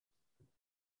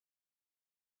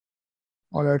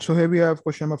All right, so here we have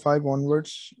question number 5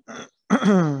 onwards.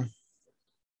 A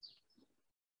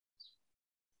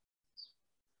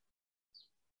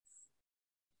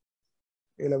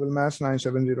level maths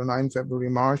 9709 February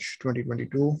March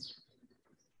 2022.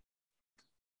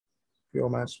 Pure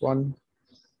maths 1.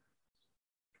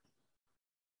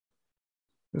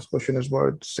 This question is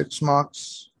worth 6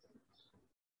 marks.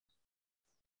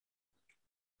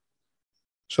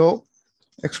 So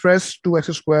express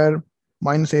 2x square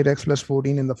minus 8x plus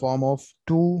 14 in the form of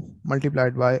 2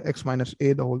 multiplied by x minus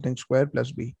a the whole thing square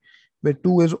plus b, where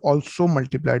 2 is also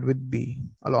multiplied with b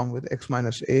along with x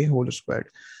minus a whole squared.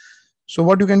 So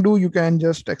what you can do, you can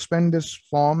just expand this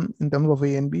form in terms of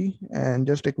a and b and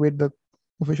just equate the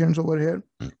coefficients over here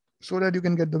so that you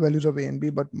can get the values of a and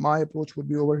b. But my approach would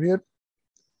be over here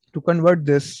to convert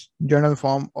this general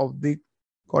form of the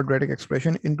quadratic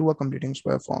expression into a completing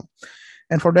square form.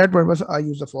 And for that purpose, I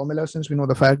use the formula, since we know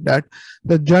the fact that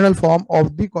the general form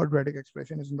of the quadratic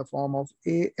expression is in the form of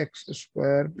ax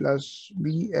square plus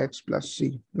bx plus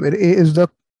c, where a is the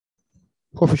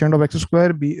coefficient of x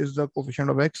square, b is the coefficient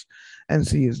of x, and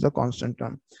c is the constant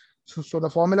term. So the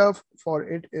formula for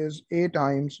it is a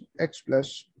times x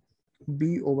plus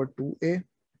b over 2a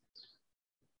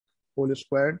whole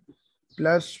squared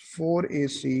plus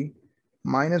 4ac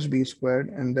minus b squared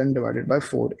and then divided by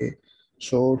 4a.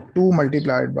 So 2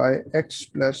 multiplied by x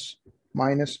plus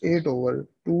minus 8 over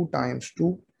 2 times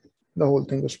 2, the whole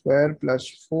thing square, plus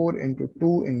 4 into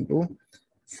 2 into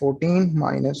 14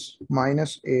 minus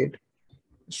 8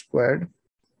 squared,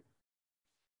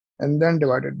 and then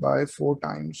divided by 4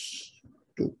 times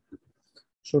 2.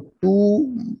 So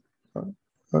 2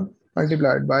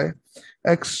 multiplied by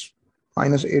x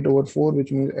minus 8 over 4,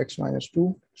 which means x minus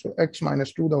 2. So x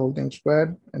minus 2, the whole thing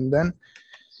square, and then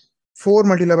 4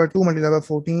 multiplied by 2 multiplied by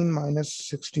 14 minus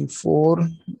 64,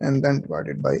 and then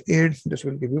divided by 8. This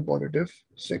will give you positive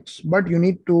 6. But you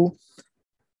need to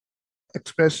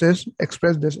express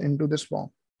this into this form.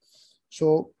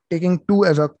 So taking 2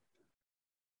 as a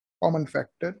common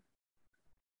factor,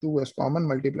 2 as common,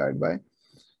 multiplied by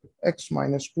x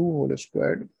minus 2 whole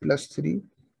squared plus 3,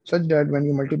 such that when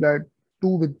you multiply 2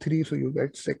 with 3, so you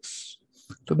get 6.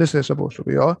 So this is supposed to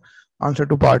be your answer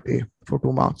to part A for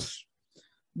 2 marks.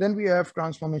 Then we have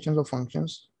transformations of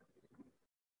functions.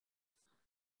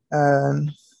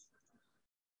 And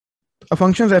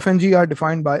functions f and g are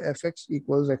defined by fx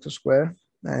equals x square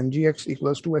and gx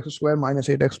equals 2x square minus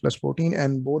 8x plus 14.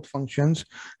 And both functions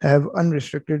have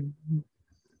unrestricted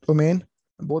domain.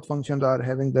 Both functions are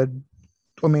having the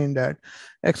domain that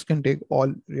x can take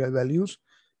all real values.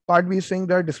 Part B is saying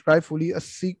that describe fully a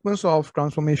sequence of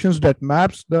transformations that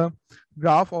maps the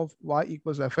graph of y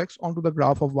equals fx onto the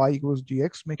graph of y equals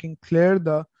gx, making clear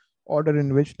the order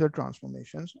in which the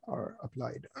transformations are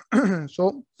applied.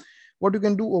 So what you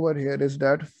can do over here is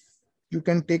that you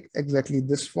can take exactly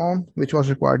this form, which was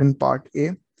required in part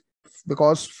A,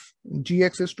 because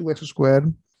gx is 2x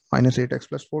squared minus 8x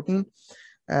plus 14.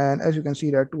 And as you can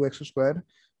see that 2x squared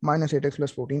minus 8x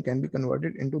plus 14 can be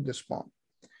converted into this form.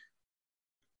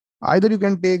 Either you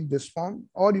can take this form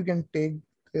or you can take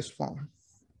this form.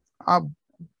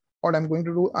 What I'm going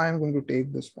to do, I am going to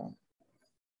take this form.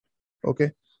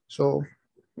 Okay, so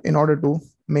in order to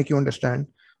make you understand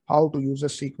how to use a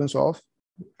sequence of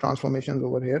transformations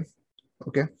over here.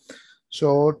 Okay,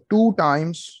 so 2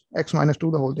 times x minus 2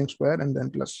 the whole thing square and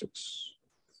then plus 6.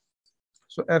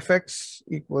 So fx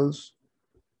equals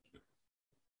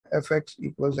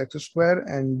x square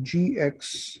and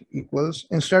gx equals,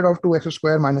 instead of 2x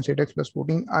square minus 8x plus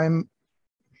 14, I'm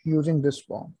using this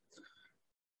form,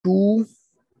 2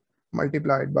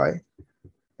 multiplied by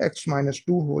x minus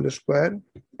 2 whole square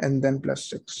and then plus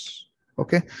 6.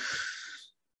 Okay,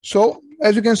 so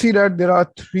as you can see that there are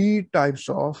 3 types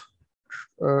of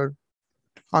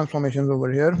transformations over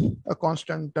here. A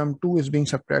constant term 2 is being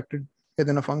subtracted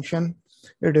within a function.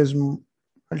 It is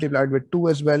multiplied with 2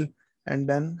 as well, and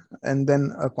then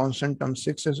a constant term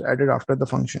 6 is added after the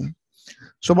function.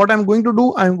 So what I'm going to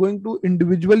do, I'm going to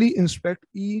individually inspect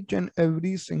each and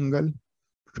every single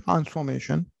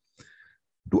transformation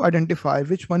to identify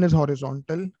which one is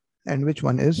horizontal and which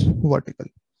one is vertical.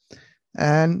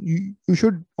 And you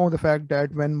should know the fact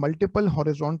that when multiple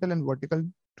horizontal and vertical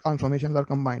transformations are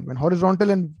combined, when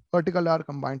horizontal and vertical are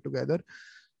combined together,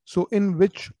 so in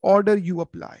which order you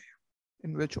apply,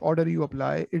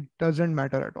 it doesn't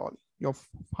matter at all. Your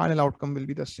final outcome will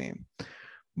be the same.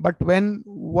 But when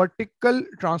vertical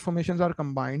transformations are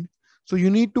combined, so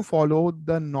you need to follow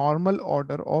the normal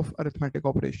order of arithmetic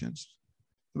operations.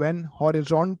 When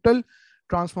horizontal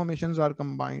transformations are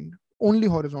combined, only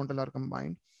horizontal are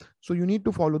combined. So you need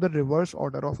to follow the reverse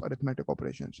order of arithmetic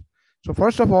operations. So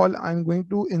first of all, I'm going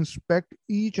to inspect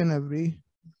each and every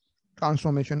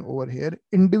transformation over here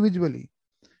individually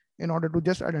in order to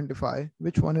just identify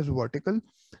which one is vertical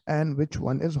and which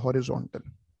one is horizontal.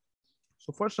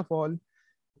 So first of all,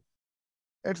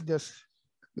 let's just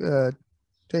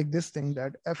take this thing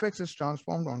that fx is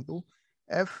transformed onto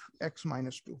fx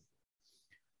minus 2,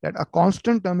 that a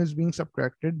constant term is being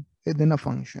subtracted within a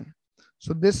function.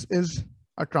 So this is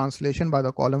a translation by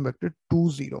the column vector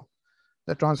 2, 0.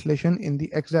 The translation in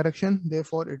the x direction,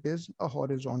 therefore it is a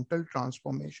horizontal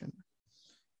transformation.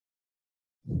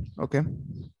 Okay.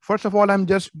 First of all, I'm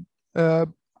just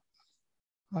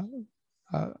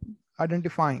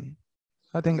identifying,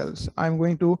 nothing else. I'm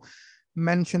going to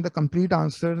mention the complete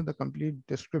answer, the complete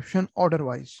description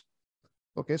order-wise.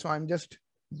 Okay, so I'm just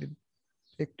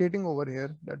dictating over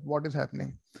here that what is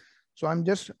happening. So I've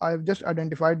just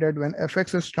identified that when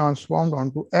fx is transformed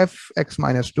onto fx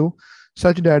minus 2,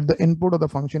 such that the input of the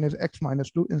function is x minus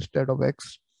 2 instead of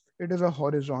x, it is a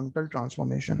horizontal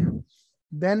transformation.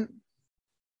 Then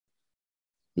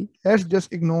let's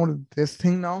just ignore this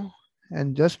thing now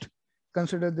and just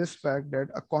consider this fact that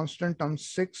a constant term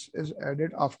 6 is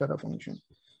added after a function.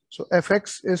 So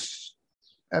fx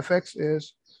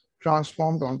is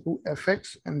transformed onto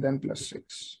fx and then plus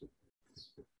 6.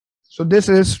 So this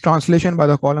is translation by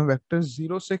the column vector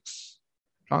 0, 6,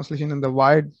 translation in the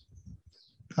y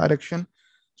direction.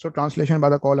 So translation by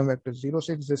the column vector 0,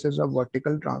 6, this is a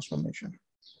vertical transformation.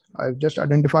 I've just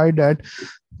identified that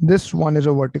this one is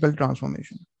a vertical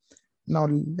transformation. Now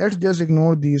let's just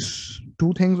ignore these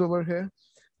two things over here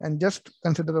and just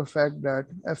consider the fact that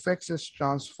fx is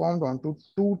transformed onto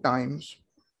 2 times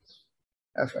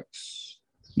fx,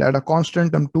 that a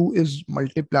constant term 2 is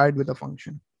multiplied with a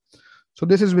function. So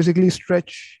this is basically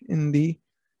stretch in the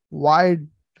y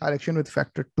direction with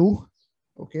factor 2.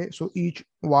 Okay, so each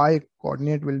y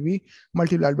coordinate will be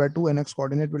multiplied by 2 and x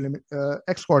coordinate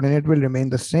will remain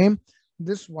the same.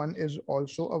 This one is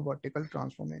also a vertical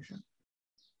transformation.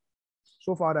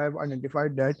 So far I have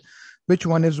identified that which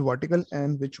one is vertical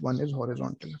and which one is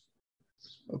horizontal.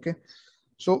 Okay,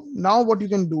 so now what you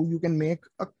can do, you can make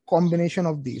a combination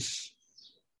of these.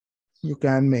 You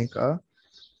can make a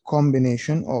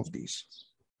combination of these.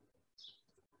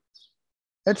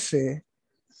 Let's say,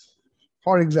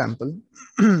 for example,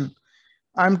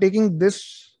 I'm taking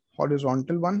this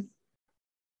horizontal one.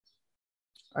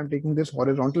 I'm taking this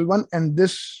horizontal one and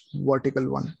this vertical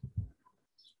one.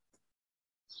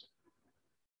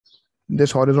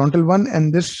 This horizontal one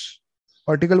and this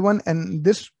vertical one and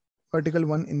this vertical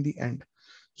one in the end.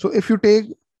 So if you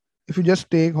just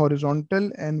take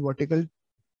horizontal and vertical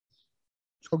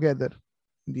together,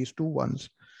 these two ones,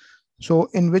 so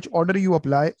in which order you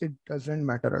apply, it doesn't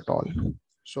matter at all.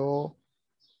 So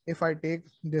if I take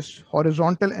this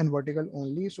horizontal and vertical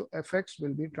only, so fx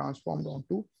will be transformed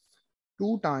onto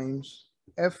 2 times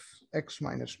fx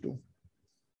minus 2.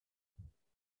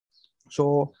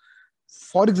 So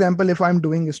for example, if I'm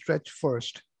doing a stretch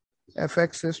first,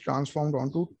 fx is transformed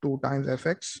onto 2 times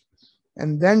fx,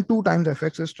 and then 2 times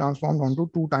fx is transformed onto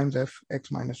 2 times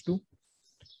fx minus 2.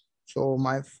 So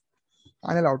my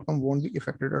final outcome won't be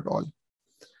affected at all.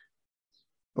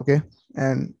 Okay,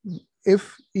 and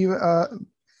if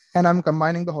and I'm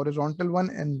combining the horizontal one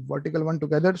and vertical one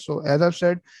together. So as I've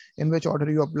said, in which order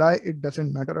you apply, it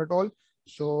doesn't matter at all.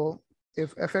 So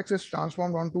if fx is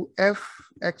transformed onto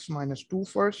fx minus 2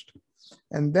 first,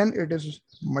 and then it is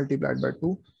multiplied by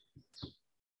 2,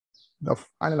 the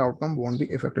final outcome won't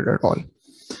be affected at all.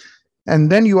 And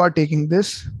then you are taking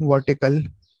this vertical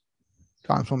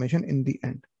transformation in the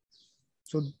end.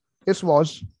 So this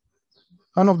was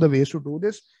one of the ways to do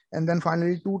this. And then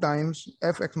finally 2 times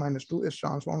fx minus 2 is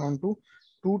transformed onto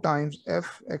 2 times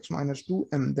fx minus 2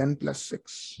 and then plus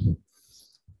 6.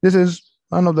 This is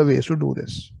one of the ways to do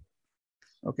this.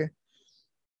 Okay.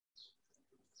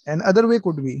 Another way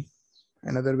could be,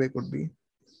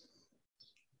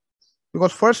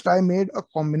 because first I made a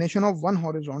combination of one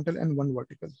horizontal and one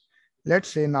vertical. Let's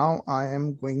say now I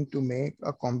am going to make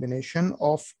a combination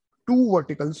of 2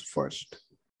 verticals first.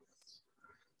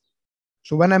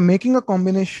 So when I'm making a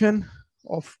combination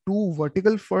of 2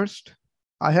 vertical first,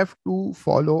 I have to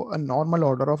follow a normal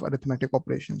order of arithmetic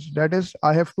operations. That is,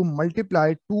 I have to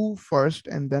multiply 2 first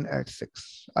and then add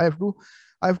 6. I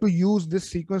have to use this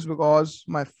sequence because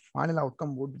my final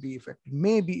outcome would be affected,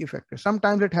 may be affected.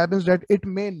 Sometimes it happens that it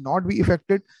may not be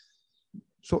affected.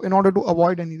 So in order to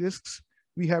avoid any risks,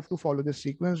 we have to follow this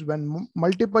sequence. When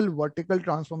multiple vertical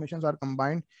transformations are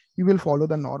combined, you will follow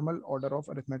the normal order of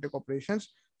arithmetic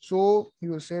operations. So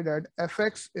you will say that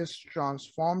fx is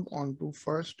transformed onto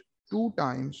first 2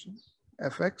 times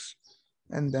fx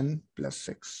and then plus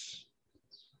 6.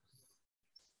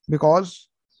 Because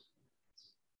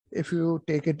if you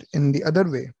take it in the other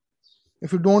way,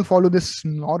 if you don't follow this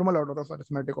normal order of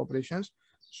arithmetic operations,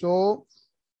 so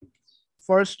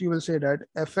first you will say that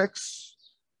fx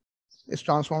is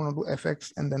transformed into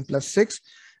fx and then plus 6,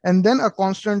 and then a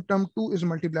constant term 2 is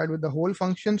multiplied with the whole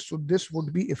function, so this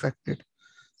would be affected.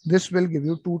 This will give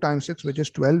you 2 times 6, which is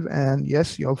 12, and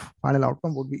yes, your final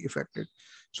outcome would be affected.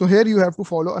 So here you have to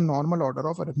follow a normal order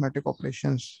of arithmetic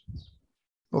operations.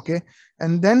 Okay,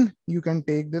 and then you can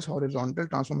take this horizontal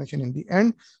transformation in the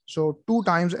end. So 2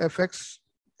 times fx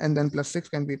and then plus 6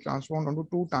 can be transformed into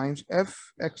 2 times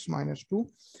fx minus 2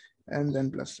 and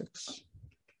then plus 6.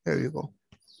 Here you go.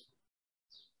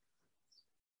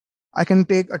 I can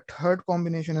take a third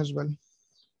combination as well.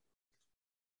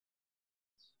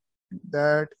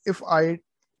 That if I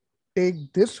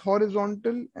take this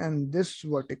horizontal and this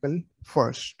vertical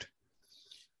first,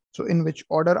 so in which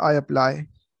order I apply,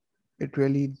 it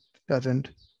really doesn't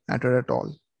matter at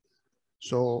all.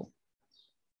 So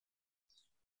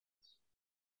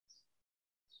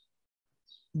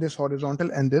this horizontal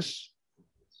and this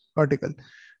vertical.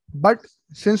 But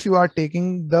since you are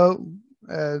taking the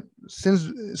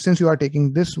since you are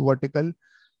taking this vertical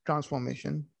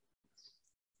transformation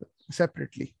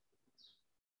separately,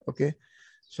 okay,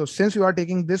 so since you are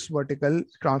taking this vertical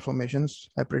transformations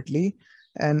separately,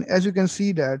 and as you can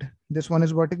see that this one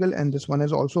is vertical and this one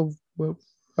is also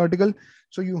vertical,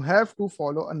 so you have to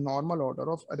follow a normal order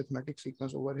of arithmetic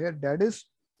sequence over here. That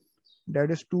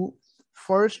is to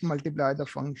first multiply the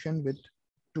function with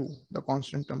 2, the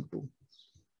constant term 2.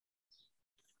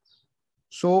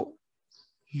 So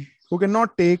you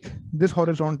cannot take this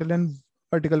horizontal and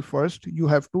vertical first. You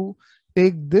have to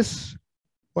take this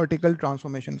vertical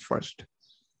transformation first.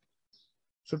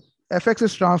 So fx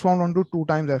is transformed onto 2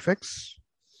 times fx,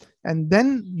 and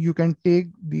then you can take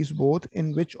these both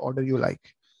in which order you like.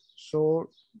 So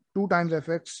 2 times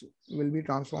fx will be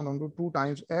transformed onto 2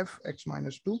 times fx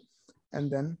minus 2 and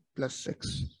then plus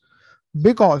 6.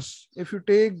 Because if you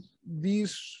take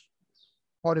these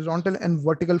horizontal and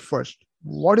vertical first,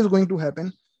 what is going to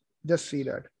happen? Just see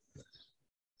that.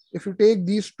 If you take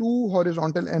these two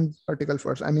horizontal and vertical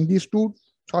first, I mean these two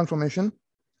transformation,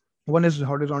 one is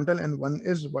horizontal and one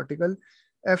is vertical,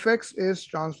 fx is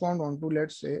transformed onto,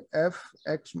 let's say,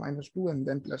 fx minus 2 and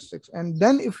then plus 6. And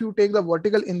then if you take the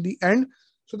vertical in the end,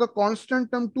 so the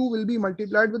constant term 2 will be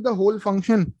multiplied with the whole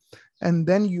function. And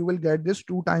then you will get this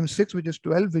 2 times 6, which is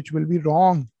 12, which will be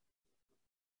wrong.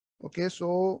 Okay,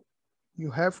 so you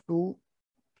have to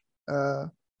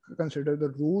consider the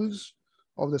rules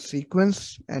of the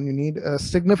sequence, and you need a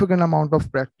significant amount of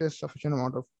practice, sufficient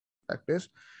amount of practice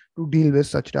to deal with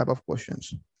such type of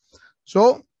questions.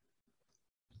 So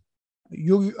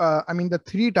I mean the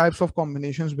 3 types of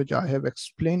combinations which I have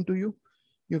explained to you,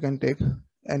 you can take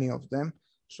any of them.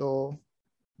 So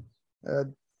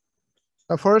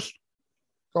the first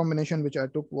combination which I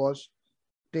took was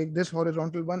take this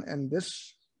horizontal one and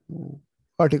this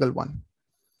vertical one.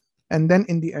 And then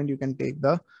in the end, you can take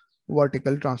the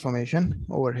vertical transformation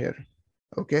over here.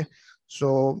 Okay,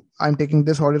 so I'm taking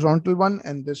this horizontal one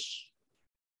and this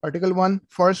vertical one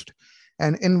first,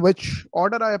 and in which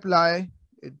order I apply,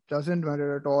 it doesn't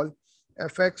matter at all.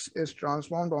 fx is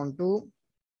transformed onto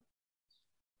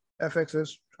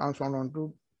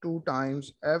 2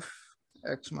 times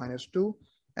fx minus 2,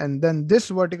 and then this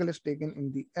vertical is taken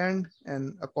in the end,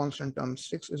 and a constant term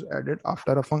 6 is added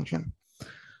after a function.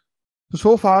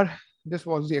 So far, this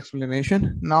was the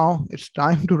explanation. Now it's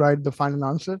time to write the final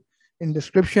answer. In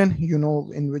description, you know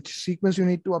in which sequence you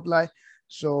need to apply.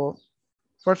 So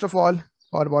first of all,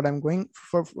 or what I'm going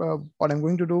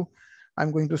to do,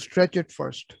 I'm going to stretch it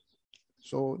first.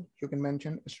 So you can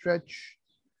mention stretch.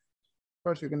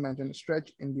 First, you can mention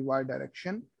stretch in the y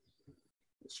direction.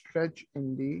 Stretch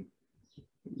in the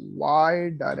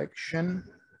y direction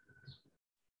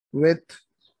with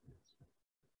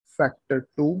factor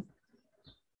 2.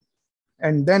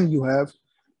 And then you have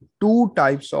 2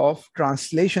 types of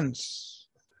translations.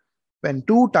 When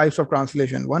 2 types of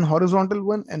translation, one horizontal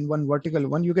one and one vertical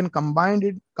one, you can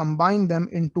combine them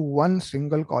into one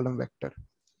single column vector.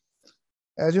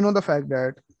 As you know the fact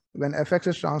that when fx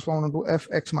is transformed into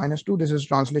fx minus 2, this is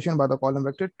translation by the column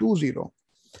vector 2, 0.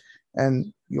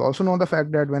 And you also know the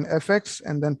fact that when fx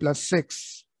and then plus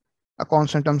 6, a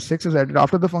constant term 6 is added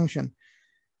after the function.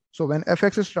 So when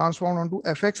fx is transformed onto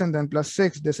fx and then plus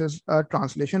 6, this is a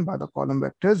translation by the column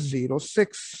vector 0,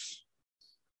 6.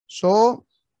 So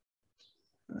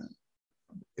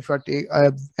if I take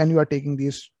and you are taking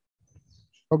these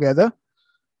together,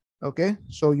 Okay,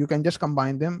 so you can just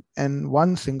combine them in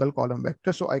one single column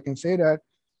vector. So I can say that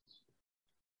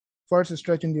first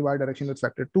stretch in the y direction with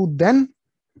factor 2, then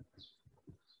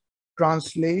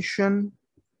translation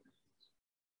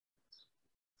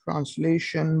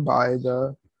by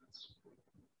the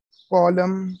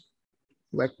column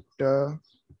vector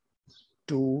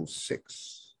to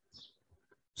 6,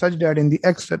 such that in the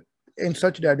x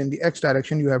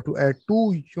direction you have to add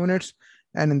 2 units,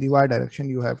 and in the y direction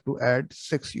you have to add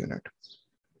 6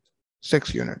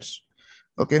 units.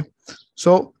 Okay,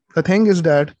 so the thing is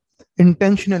that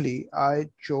intentionally I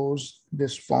chose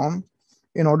this form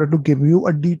in order to give you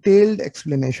a detailed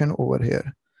explanation over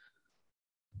here.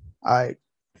 I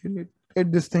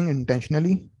did this thing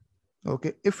intentionally.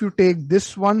 Okay, if you take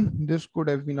this one, this could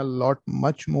have been a lot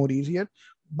much more easier,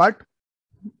 but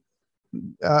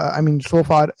I mean, so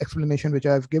far explanation which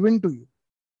I have given to you,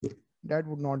 that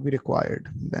would not be required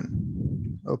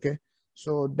then. Okay,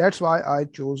 so that's why I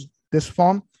chose this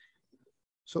form.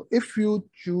 So if you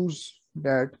choose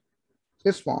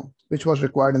this form, which was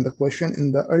required in the question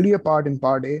in the earlier part, in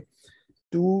part A,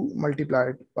 2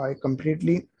 multiplied by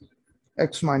completely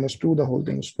x minus 2 the whole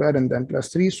thing square and then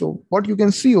plus 3. So what you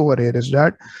can see over here is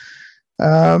that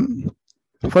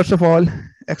first of all,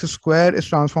 x square is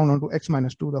transformed into x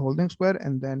minus 2 the whole thing square,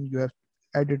 and then you have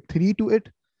added 3 to it,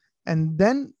 and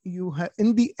then you have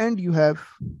in the end you have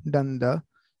done the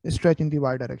stretch in the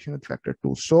y direction with factor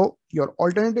 2. So your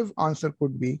alternative answer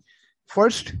could be,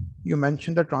 first you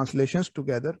mention the translations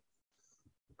together,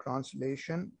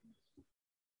 translation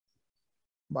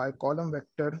by column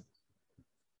vector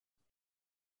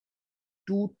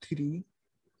 2 3,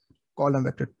 column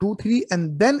vector 2 3,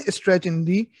 and then stretch in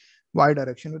the y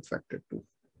direction with factor 2.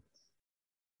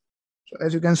 So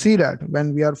as you can see that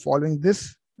when we are following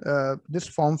this this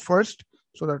form first,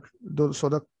 so that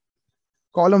the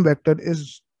column vector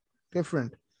is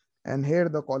different, and here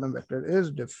the column vector is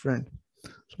different.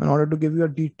 So in order to give you a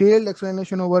detailed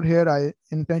explanation over here, I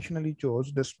intentionally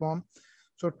chose this form.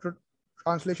 So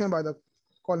translation by the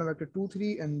column vector 2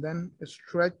 3, and then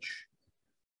stretch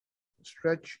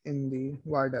in the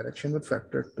y direction with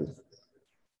factor 2.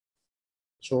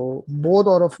 So both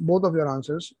of your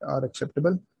answers are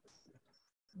acceptable.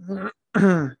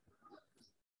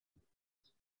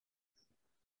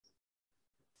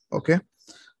 Okay,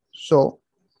 so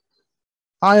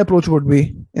my approach would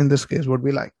be, in this case, would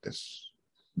be like this.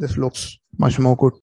 This looks much more good.